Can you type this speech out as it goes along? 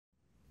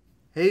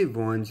Hey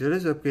everyone, so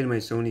let's upgrade my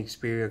Sony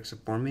Xperia XZ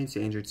performance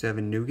to Android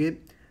 7 Nougat.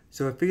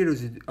 So I figured it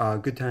was a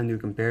good time to do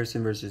a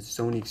comparison versus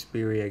Sony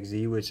Xperia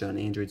XZ, which is on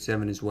Android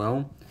 7 as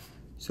well.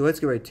 So let's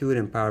get right to it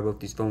and power both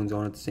these phones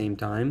on at the same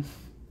time.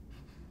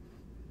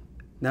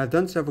 Now I've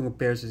done several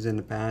comparisons in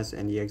the past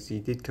and the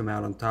XZ did come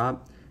out on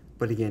top.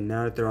 But again,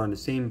 now that they're on the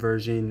same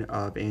version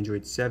of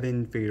Android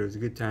 7, figured it was a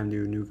good time to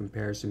do a new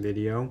comparison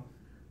video.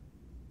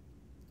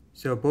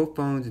 So both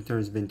phones in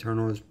terms of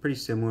internals pretty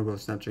similar,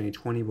 both Snapdragon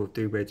 20, both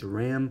 3 GB of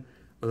RAM.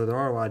 Although there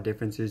are a lot of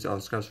differences I'll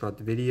discuss throughout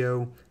the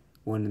video.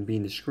 One of them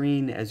being the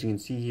screen. As you can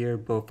see here,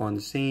 both on the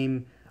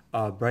same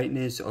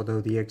brightness, although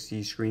the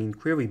XZ screen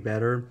clearly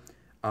better.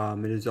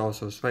 It is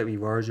also slightly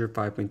larger,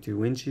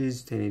 5.2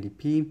 inches,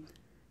 1080p.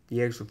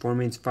 The X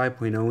Performance,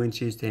 5.0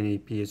 inches,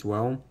 1080p as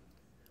well.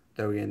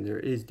 Though again, there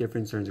is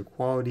difference in terms of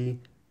quality.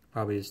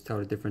 Probably just tell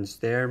the difference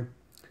there.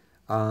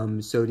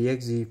 So the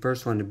XZ,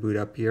 first one to boot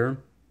up here.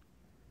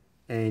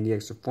 And the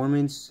X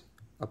Performance,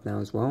 up now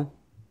as well.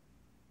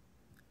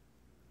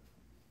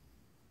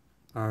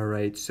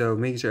 Alright, so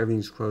making sure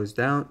everything's closed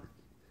out.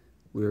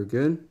 We're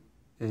good.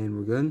 And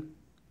we're good.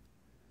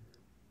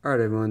 Alright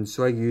everyone,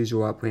 so like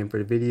usual, I'll plan for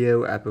the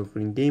video, app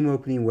opening, game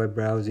opening, web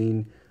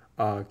browsing,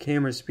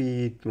 camera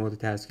speed,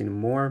 multitasking, and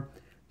more.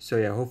 So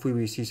yeah, hopefully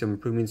we see some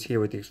improvements here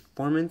with the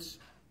performance.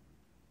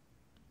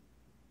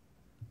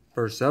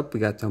 First up, we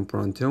got Temper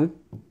on 2.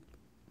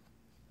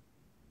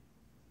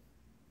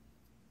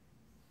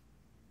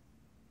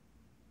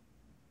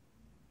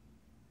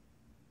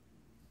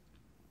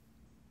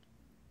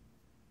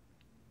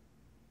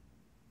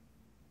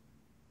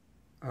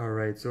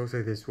 Alright, so it looks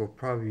like this will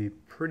probably be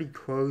pretty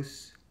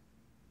close.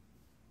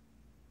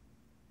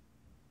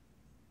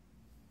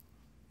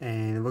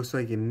 And it looks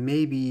like it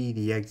may be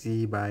the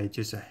XZ by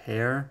just a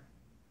hair.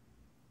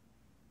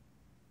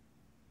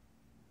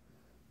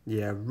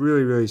 Yeah,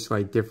 really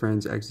slight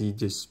difference. XZ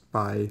just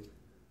by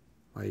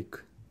like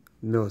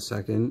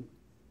millisecond.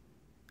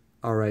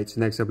 Alright, so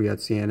next up we got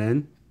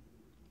CNN.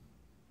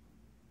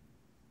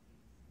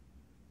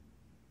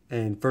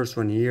 And first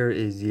one here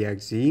is the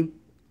XZ.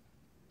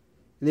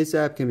 And this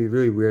app can be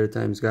really weird at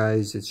times,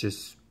 guys. It's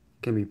just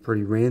can be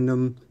pretty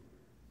random.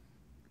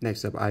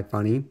 Next up,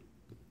 iFunny.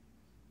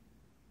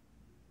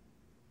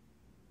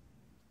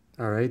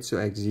 Alright, so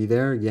XZ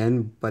there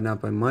again, but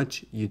not by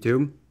much.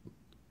 YouTube.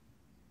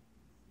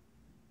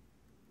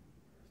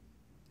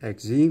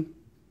 XZ.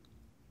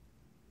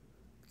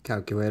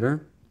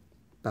 Calculator.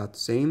 About the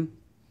same.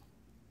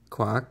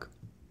 Clock.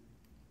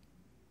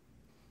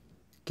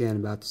 Again,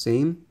 about the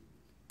same.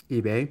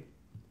 eBay.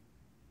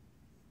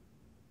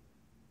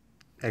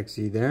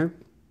 XZ there.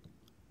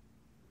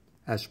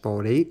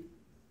 Asphalt 8.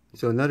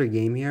 So another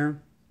game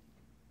here.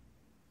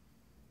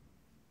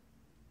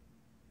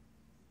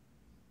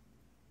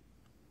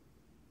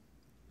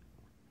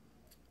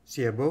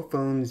 So yeah, both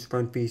phones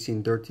front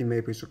facing 13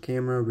 megapixel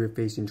camera, rear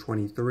facing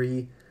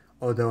 23.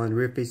 Although on the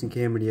rear facing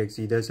camera, the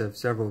XZ does have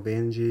several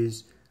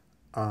advantages.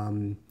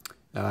 I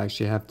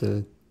actually have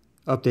to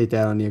update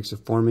that on the X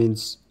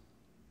Performance.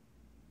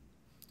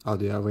 I'll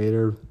do that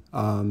later.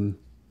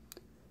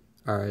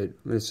 Alright,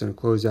 I'm just going to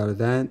close out of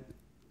that.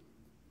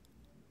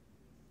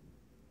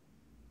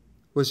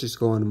 Let's just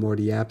go on to more of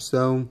the apps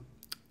though.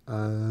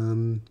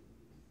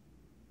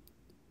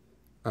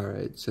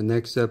 Alright, so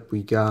next up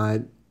we got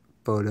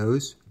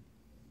Photos.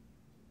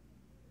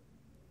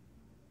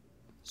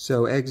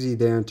 So XZ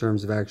there in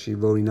terms of actually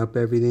loading up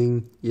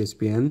everything.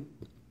 ESPN.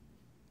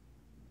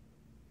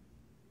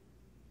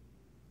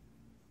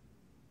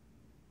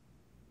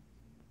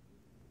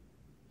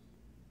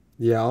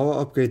 Yeah, I'll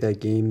upgrade that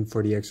game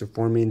for the X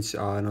Performance,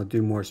 and I'll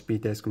do more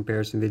speed test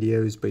comparison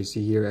videos. But you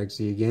see here,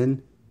 XZ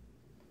again.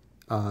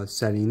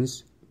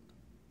 Settings.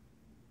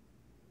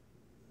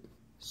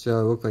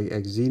 So it looked like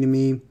XZ to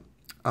me.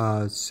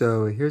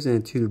 So here's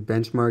an Antutu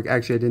benchmark.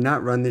 Actually, I did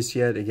not run this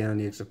yet, again, on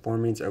the X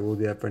Performance. I will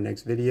do that for the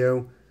next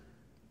video.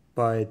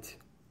 But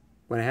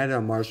when I had it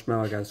on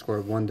Marshmallow, I got a score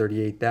of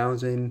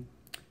 138,000.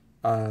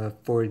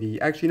 For the,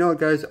 actually, you know what,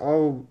 guys,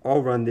 I'll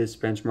run this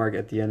benchmark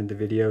at the end of the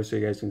video so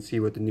you guys can see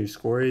what the new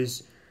score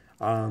is.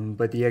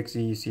 But the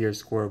XZ, you see here, a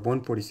score of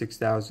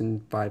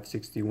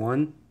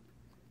 146,561.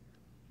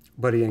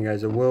 But again,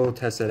 guys, I will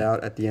test that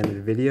out at the end of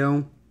the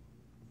video.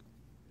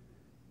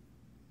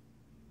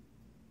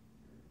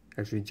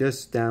 Actually,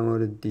 just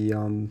downloaded the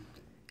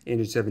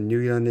Android 7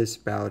 Nougat on this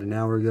about an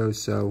hour ago,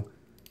 so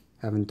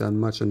haven't done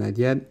much on that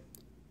yet.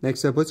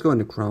 Next up, let's go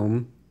into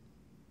Chrome.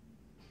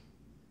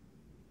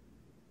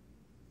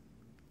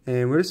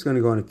 And we're just going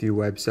to go on a few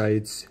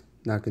websites.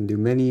 Not going to do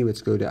many.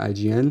 Let's go to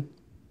IGN.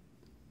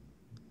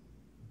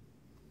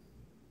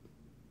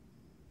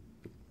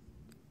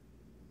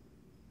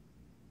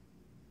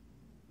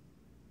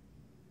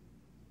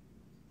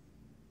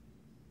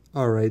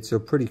 Alright, so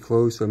pretty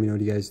close. Let me know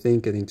what you guys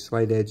think. I think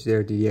slight edge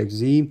there to the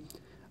XZ.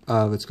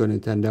 Let's go to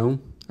Nintendo.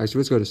 Actually,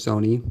 let's go to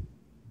Sony.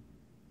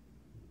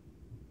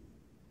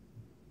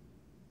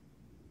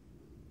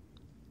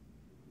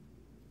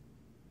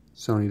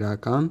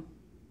 Sony.com.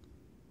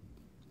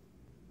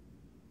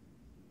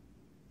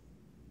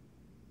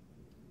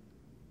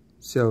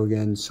 So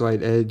again,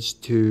 slight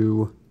edge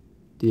to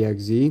the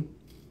XZ.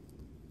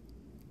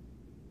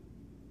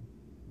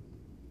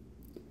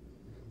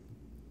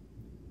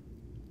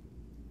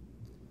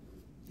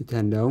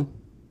 Nintendo.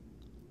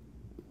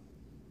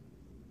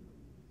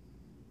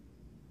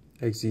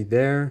 XZ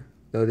there.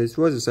 Though this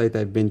was a site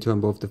that I've been to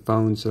on both the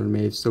phones, so there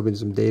may have still been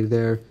some data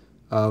there.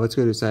 Let's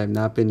go to a site I've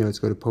not been to. Let's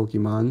go to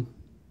Pokemon.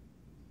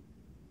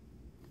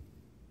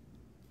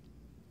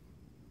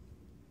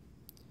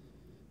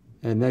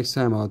 And next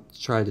time I'll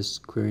try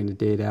just clearing the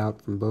data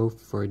out from both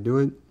before I do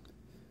it.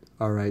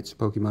 Alright, so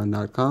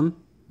Pokemon.com.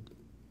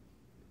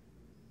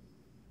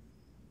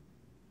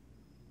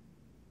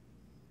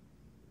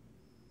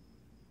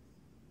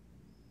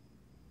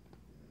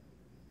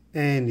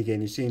 And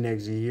again, you're seeing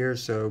XZ here,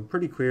 so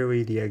pretty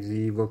clearly the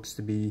XZ looks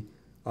to be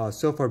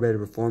so far better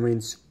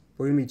performance.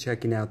 We're going to be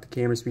checking out the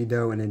camera speed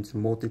though, and then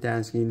some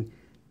multitasking.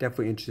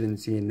 Definitely interested in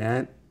seeing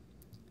that.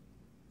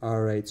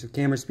 Alright, so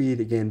camera speed,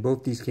 again,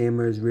 both these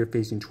cameras rear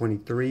facing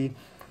 23,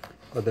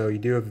 although you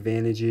do have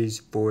advantages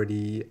for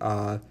the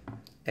XZ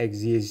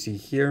as you see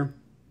here.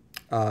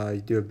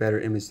 You do have better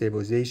image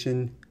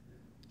stabilization,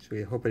 so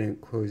I hope I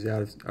didn't close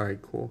out.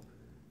 Alright, cool.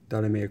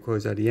 Thought I may have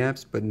closed out the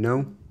apps, but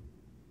no.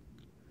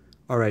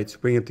 Alright, so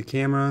bring up the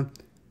camera.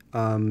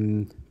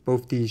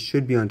 Both these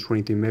should be on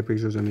 23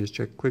 megapixels. Let me just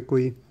check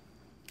quickly.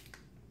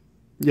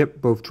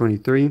 Yep, both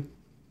 23.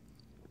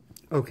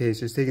 Okay, so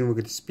just taking a look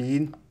at the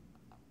speed.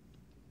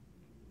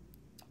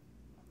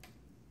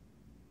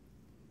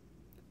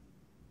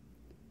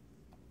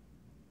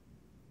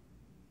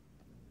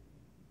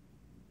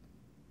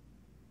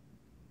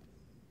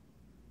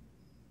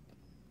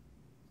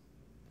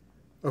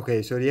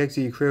 Okay, so the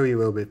XZ clearly a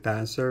little bit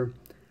faster.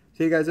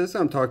 So, guys, that's what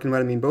I'm talking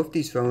about. I mean, both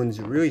these phones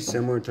are really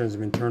similar in terms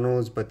of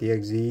internals, but the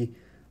XZ,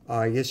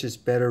 I guess,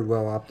 just better,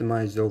 well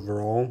optimized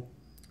overall.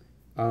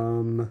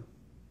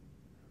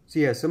 So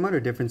yeah, some other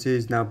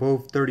differences. Now,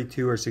 both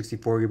 32 or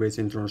 64 gigabytes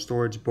internal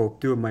storage. Both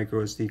do have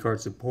micro SD card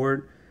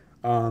support.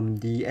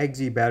 The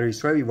XZ battery is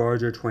slightly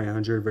larger,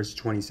 2800 versus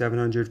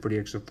 2700 for the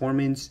extra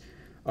performance.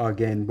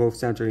 Again, both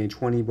Snapdragon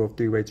 20, both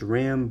 3 GB of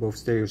RAM, both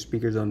stereo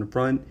speakers on the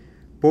front.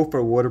 Both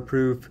are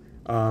waterproof.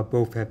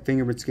 Both have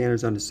fingerprint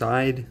scanners on the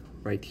side,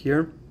 right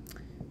here,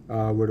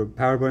 where the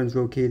power button is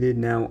located.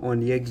 Now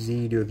on the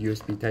XZ, you do have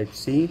USB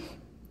Type-C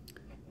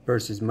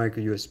versus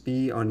micro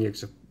USB on the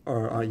X,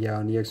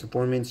 on the X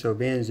performance. So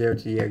advantage there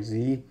to the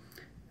XZ.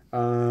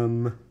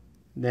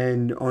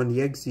 Then on the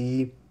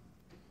XZ,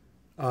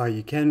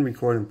 you can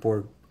record in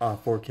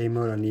 4K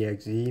mode on the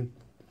XZ,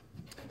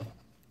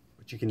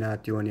 which you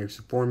cannot do on the X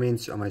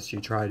performance unless you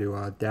try to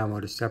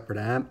download a separate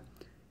app.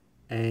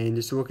 And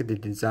just to look at the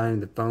design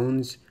of the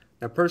phones.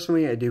 Now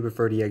personally, I do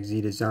prefer the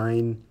XZ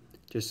design.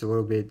 Just a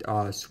little bit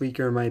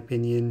sleeker in my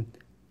opinion.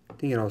 I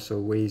think it also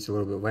weighs a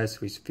little bit less,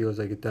 at least it feels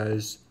like it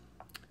does.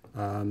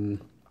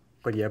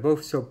 But yeah,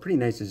 both so pretty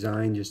nice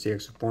design, just the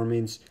X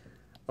performance.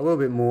 A little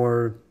bit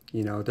more,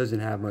 you know, it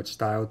doesn't have much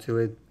style to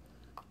it.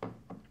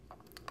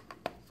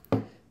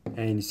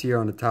 And you see here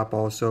on the top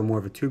also more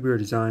of a tubular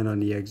design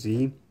on the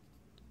XZ.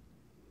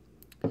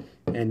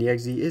 And the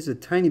XZ is a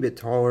tiny bit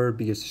taller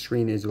because the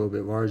screen is a little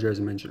bit larger,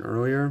 as I mentioned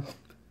earlier.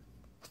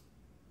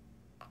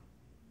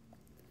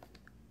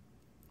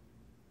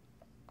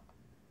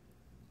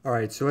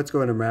 Alright, so let's go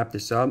ahead and wrap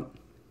this up.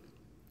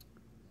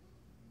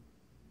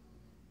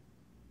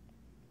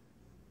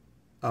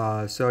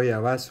 So yeah,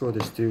 last we'll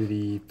just do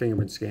the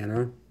fingerprint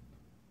scanner.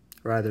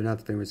 Rather, not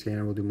the fingerprint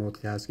scanner, we'll do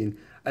multitasking.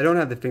 I don't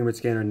have the fingerprint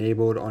scanner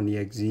enabled on the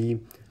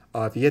XZ.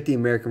 If you get the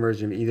American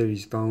version of either of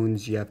these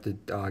phones, you have to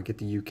get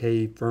the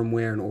UK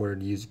firmware in order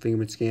to use the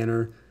fingerprint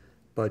scanner.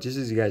 But just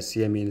as you guys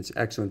see, I mean, it's an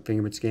excellent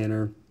fingerprint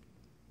scanner.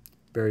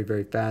 Very,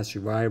 very fast,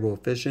 reliable,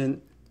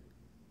 efficient.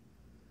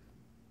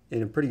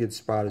 In a pretty good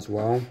spot as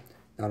well.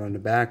 Not on the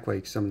back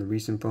like some of the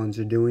recent phones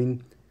are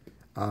doing.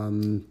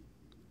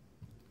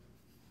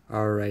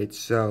 Alright,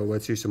 so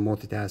let's do some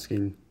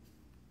multitasking.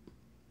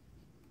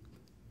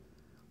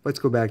 Let's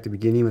go back to the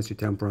beginning. Let's do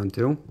temper on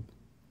 2.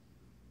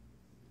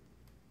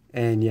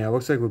 And yeah, it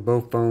looks like with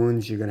both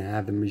phones, you're going to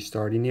have them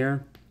restarting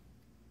here.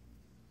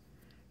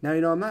 Now,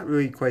 you know, I'm not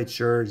really quite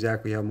sure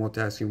exactly how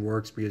multitasking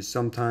works because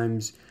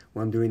sometimes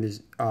when I'm doing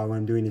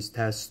this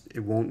test,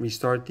 it won't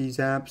restart these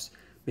apps.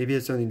 Maybe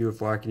it's something to do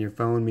with locking your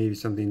phone. Maybe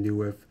something to do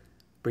with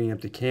bringing up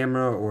the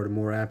camera or the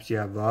more apps you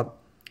have up.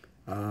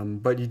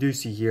 But you do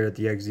see here at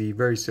the XZ,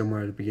 very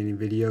similar to the beginning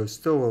video.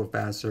 Still a little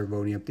faster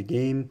loading up the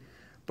game,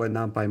 but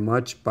not by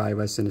much, by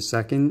less than a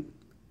second.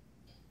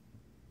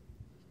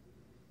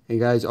 And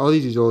guys, all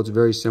these results are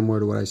very similar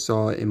to what I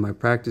saw in my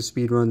practice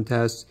speedrun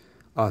test.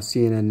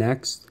 CNN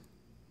next.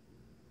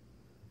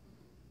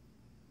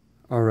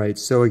 Alright,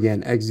 so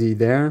again, XZ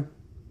there.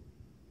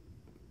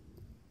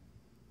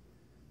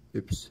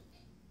 Oops.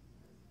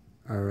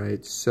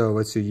 Alright, so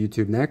let's do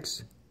YouTube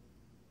next.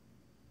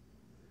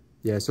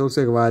 Yeah, so it looks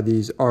like a lot of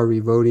these are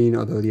revoting,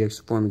 although the X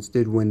Performance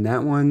did win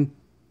that one.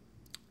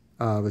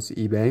 Let's do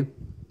eBay.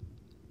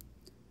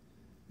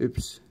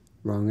 Oops,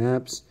 wrong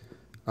apps.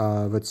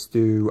 Let's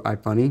do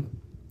iFunny.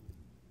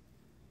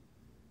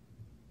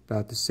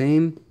 About the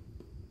same.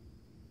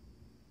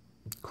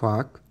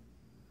 clock,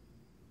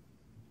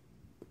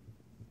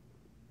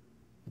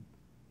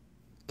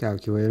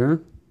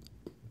 calculator,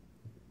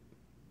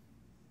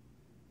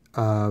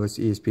 what's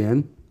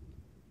ESPN?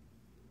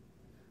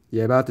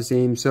 Yeah, about the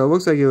same. So it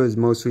looks like it was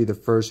mostly the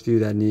first few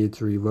that needed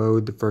to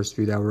reload, the first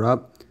few that were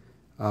up.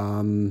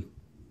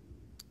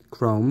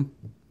 Chrome.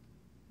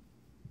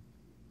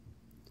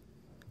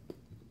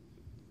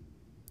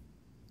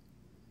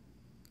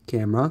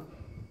 Camera.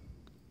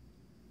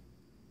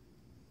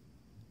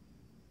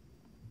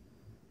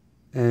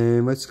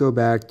 And let's go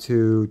back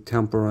to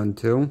Temple Run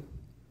 2.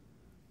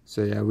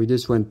 So yeah, we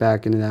just went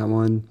back into that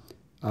one.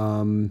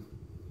 And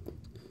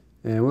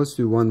let's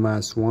do one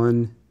last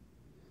one.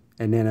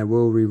 And then I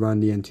will rerun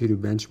the Antutu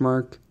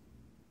benchmark.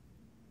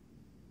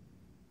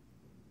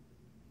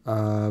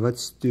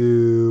 Let's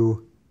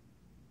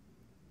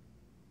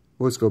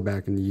go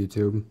back into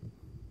YouTube.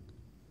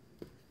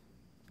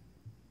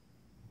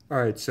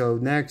 Alright, so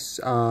next,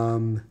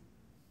 I'm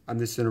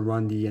just going to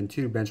run the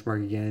Antutu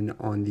benchmark again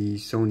on the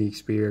Sony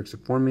Xperia X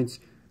Performance.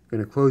 I'm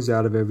going to close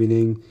out of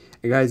everything.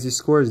 And guys, this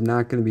score is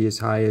not going to be as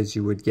high as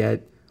you would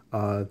get.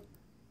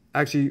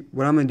 Actually,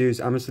 what I'm going to do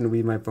is I'm just going to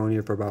leave my phone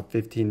here for about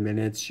 15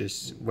 minutes.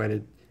 Just let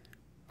it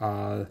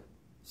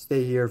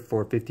stay here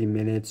for 15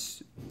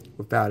 minutes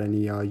without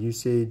any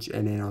usage,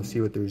 and then I'll see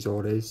what the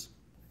result is.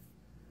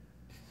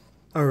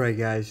 Alright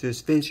guys,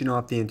 just finishing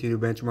off the Antutu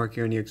benchmark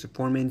here on the X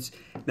Performance.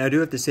 Now I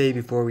do have to say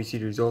before we see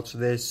the results of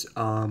this,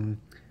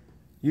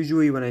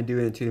 usually when I do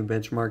an Antutu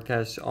benchmark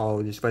test,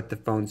 I'll just let the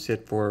phone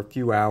sit for a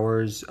few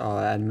hours,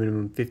 at a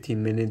minimum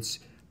 15 minutes.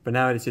 But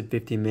now that it's at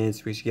 15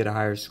 minutes, we should get a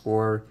higher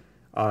score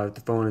if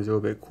the phone is a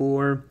little bit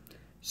cooler.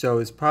 So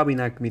it's probably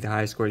not going to be the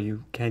highest score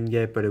you can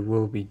get, but it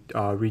will be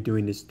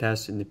redoing this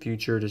test in the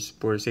future. Just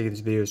for the sake of this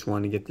video, just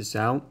wanted to get this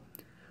out.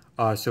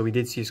 So we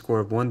did see a score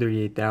of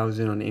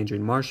 138,000 on Android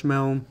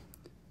Marshmallow.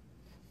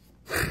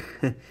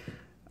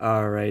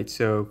 Alright,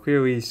 so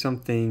clearly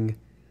something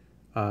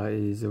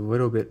is a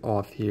little bit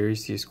off here. You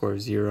see a score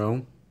of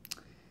 0.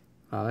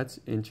 That's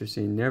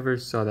interesting. Never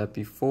saw that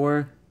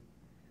before.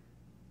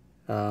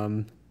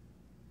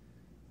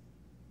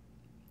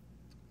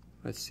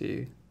 Let's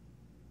see.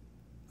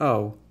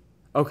 Oh,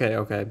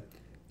 okay.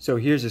 So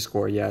here's the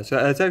score. Yeah, so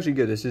that's actually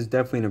good. This is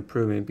definitely an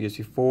improvement because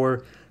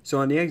before, so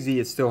on the XZ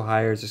it's still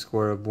higher. It's a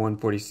score of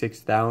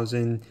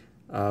 146,000.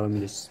 Let me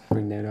just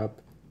bring that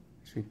up.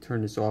 Actually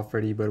turn this off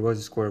already, but it was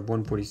a score of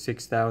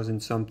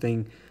 146,000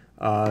 something.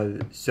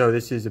 So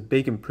this is a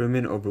big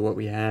improvement over what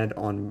we had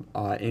on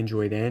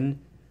Android N,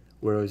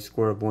 where it was a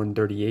score of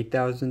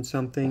 138,000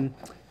 something.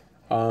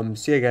 So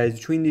yeah guys,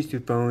 between these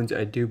two phones,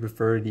 I do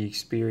prefer the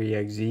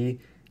Xperia XZ.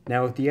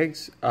 Now with the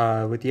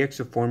X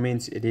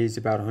Performance, it is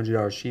about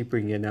 $100 cheaper.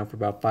 You can get it now for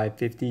about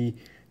 $550.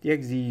 The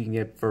XZ you can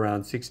get for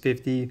around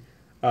 $650.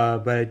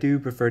 But I do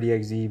prefer the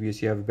XZ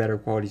because you have a better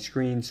quality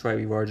screen,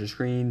 slightly larger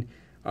screen,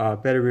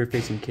 better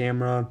rear-facing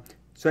camera,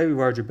 slightly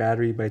larger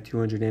battery by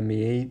 200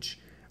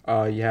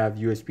 mAh. You have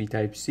USB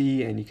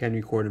Type-C, and you can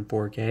record in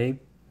 4K.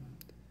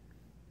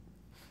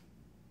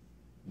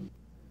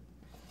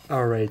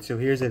 Alright, so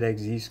here's that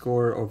XZ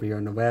score over here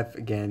on the left.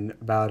 Again,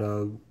 about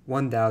a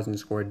 1,000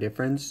 score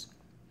difference.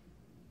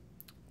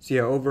 So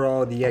yeah,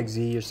 overall, the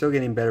XZ, you're still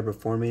getting better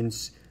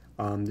performance,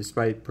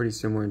 despite pretty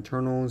similar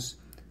internals.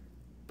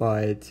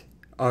 But,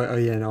 oh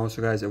yeah, and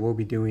also guys, I will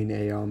be doing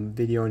a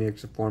video on the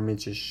X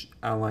Performance, just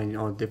outlining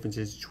all the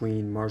differences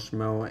between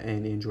Marshmallow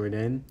and Android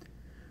N.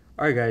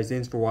 Alright guys,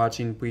 thanks for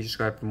watching. Please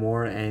subscribe for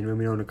more, and let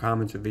me know in the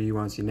comments what video you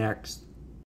want to see next.